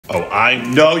Oh, I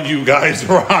know you guys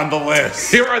are on the list.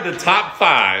 Here are the top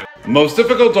 5 most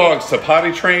difficult dogs to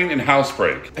potty train and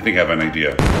housebreak. I think I have an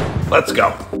idea. Let's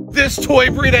go. This toy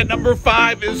breed at number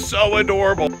 5 is so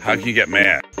adorable. How can you get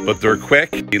mad? But they're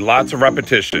quick, need lots of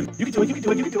repetition. You can do it, you can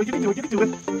do it, you can do it, you can do it, you can do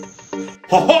it.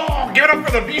 Ho ho! Give it up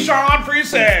for the Bichon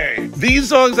Frise!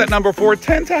 These dogs at number 4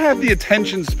 tend to have the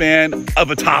attention span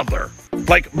of a toddler.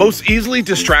 Like most easily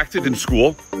distracted in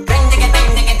school.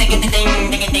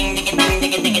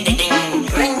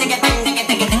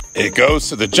 It goes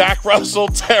to the Jack Russell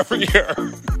Terrier.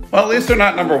 Well, at least they're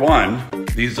not number 1.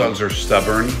 These dogs are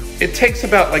stubborn. It takes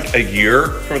about like a year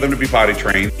for them to be potty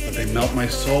trained, but they melt my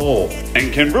soul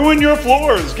and can ruin your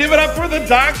floors. Give it up for the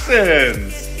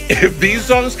Dachshunds. If these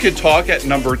dogs could talk at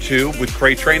number 2 with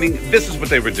crate training, this is what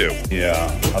they would do.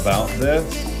 Yeah, about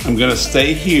this? I'm gonna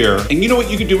stay here. And you know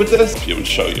what you can do with this? I'll even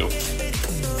show you.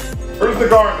 Where's the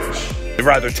garbage? You'd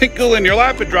rather tinkle in your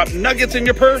lap and drop nuggets in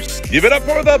your purse? Give it up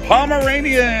for the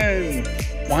Pomeranian.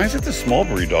 Why is it the small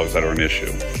breed dogs that are an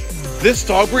issue? This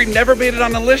dog breed never made it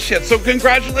on the list yet, so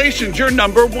congratulations, you're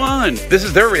number 1. This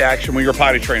is their reaction when you're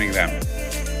potty training them.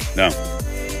 No.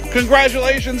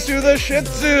 Congratulations to the Shih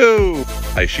Tzu.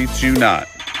 I Shih Tzu not.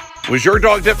 Was your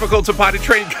dog difficult to potty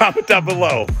train? Comment down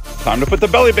below. Time to put the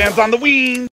belly bands on the wing.